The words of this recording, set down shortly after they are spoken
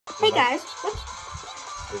Hey guys, Hey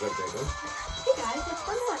guys, what's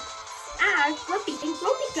going on? We're beating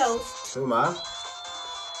Grumpy Ghost. Who am I?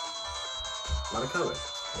 Marakawa.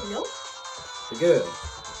 Nope. The girl.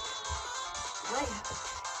 Oh yeah.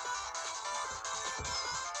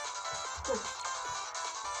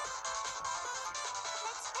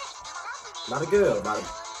 Not a girl, not a...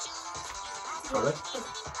 Sorry?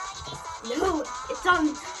 No, it's on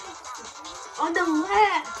the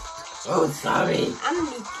left. Oh, sorry. I'm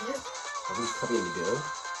Mika. Are we copying the girl?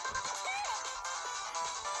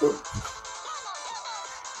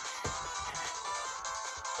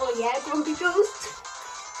 Oh yeah, Grumpy Ghost.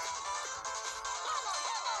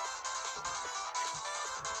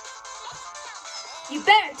 You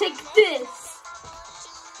better take this.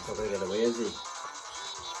 He's not going to get away, is he?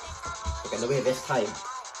 He's getting away this time.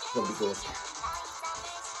 Nobody goes.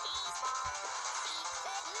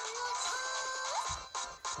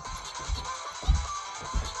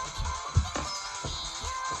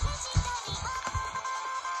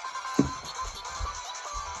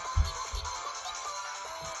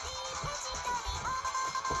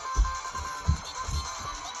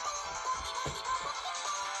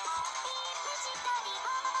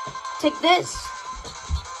 Take this.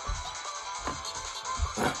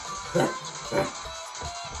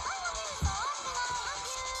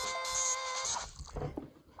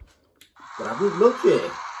 But I would look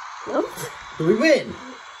it. Nope. Do we win?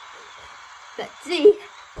 Let's see.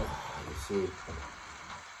 Let's see.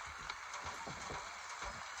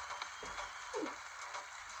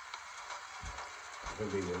 I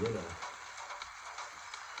think we win now.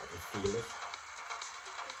 I can feel it.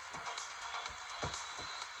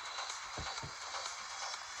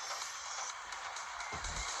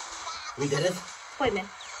 We did it. Wait a minute.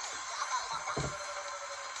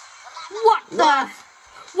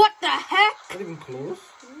 What the heck? Not even close.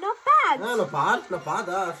 Not bad. No, not bad. Not bad,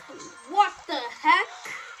 that. What the heck?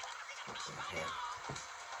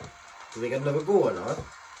 Do we get another go or not?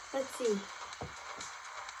 Let's see.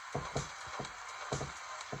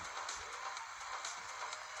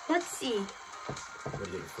 Let's see. What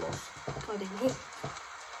do you floss? Pardon me.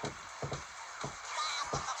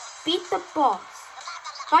 Beat the boss.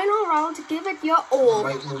 Final round to give it your all.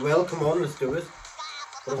 Right, well, come on, let's do it.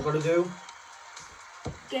 What have we got to do?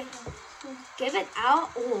 Give it our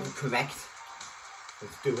all. Correct.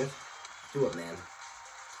 Let's do it. Do it, man.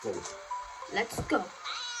 Go. Let's go.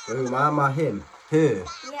 So who am I? Him? Her?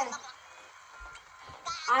 Yeah.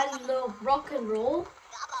 I love rock and roll.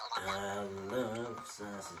 I love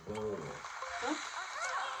sassy roll. Huh?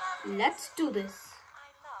 Let's do this.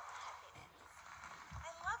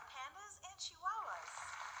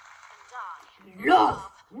 Love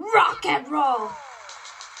rock and roll.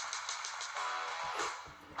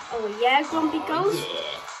 Oh yeah, Grumpy Ghost.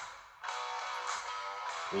 Yeah.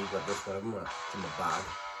 We got this one, haven't we? It's in the bag.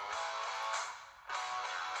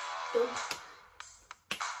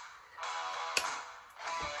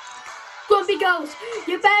 Grumpy Ghost,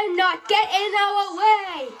 you better not get in our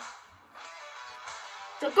way.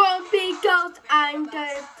 So Grumpy Ghost, I'm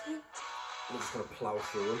gonna. I'm just gonna plow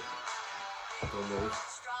through him. Don't move.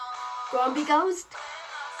 Grumpy Ghost,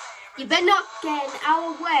 you better not get in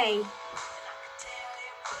our way.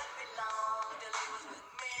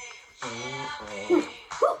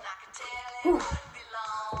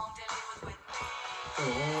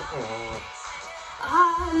 I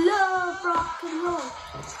love rock and roll.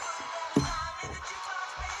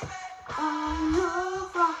 I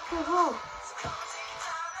love rock and roll.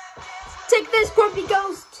 Take this, Grumpy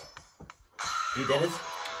Ghost. You did it?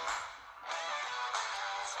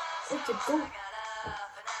 It's a go.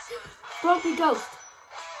 Grumpy Ghost.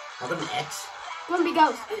 I got an X. Grumpy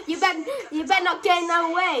Ghost, you better not get in our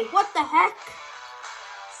way. What the heck?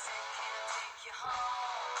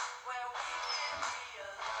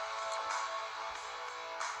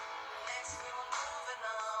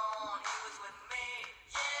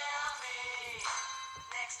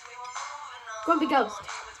 Grumpy Ghost,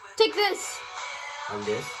 take this. And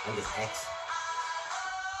this X.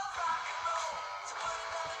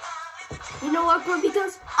 You know what, Grumpy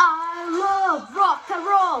Ghost? I love rock and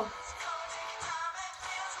roll.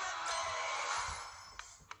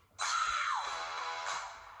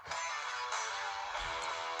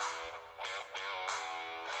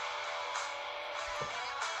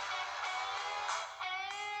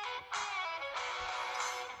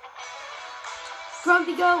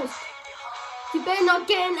 Grumpy Ghost, you better not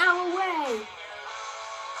get in our way.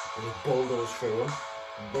 And he bulldoze through him.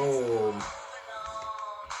 Boom.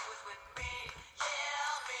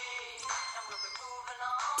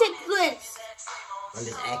 Take this. And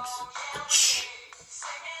his X.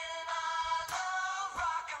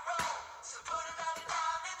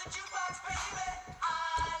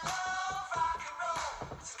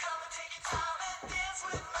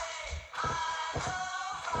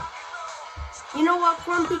 know what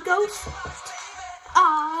Grumpy Ghost?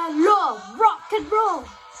 I love rock and roll.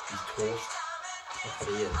 He's toast. That's what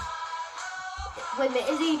he is. Wait a minute,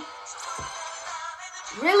 is he?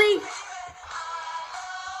 Really?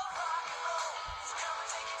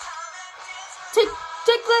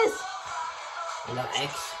 Ticklish! And that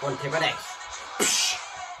X, one tip at X.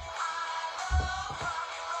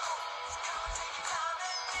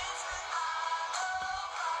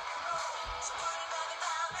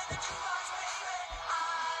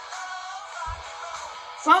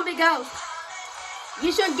 Grumpy Ghost,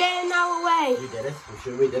 you should get in our way. You did it. I'm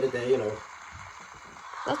sure we did it there, you know.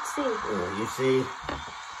 Let's see. Oh, you see.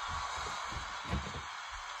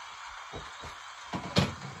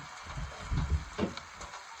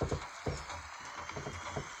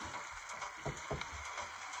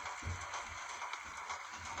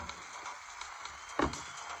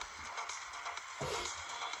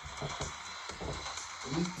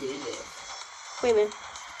 We did it. Wait a minute.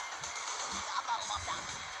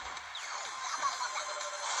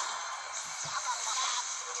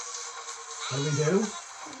 What do we do?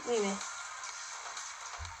 Wait a minute.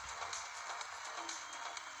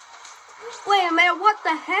 Wait a minute, what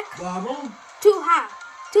the heck? Wobble? Too hot.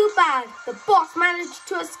 Too bad. The boss managed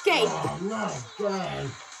to escape. Oh, not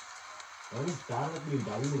again. Oh, that would be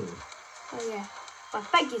done. Oh yeah. Well,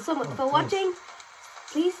 thank you so much for watching.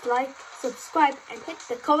 Please like, subscribe, and hit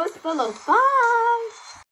the comments below. Bye!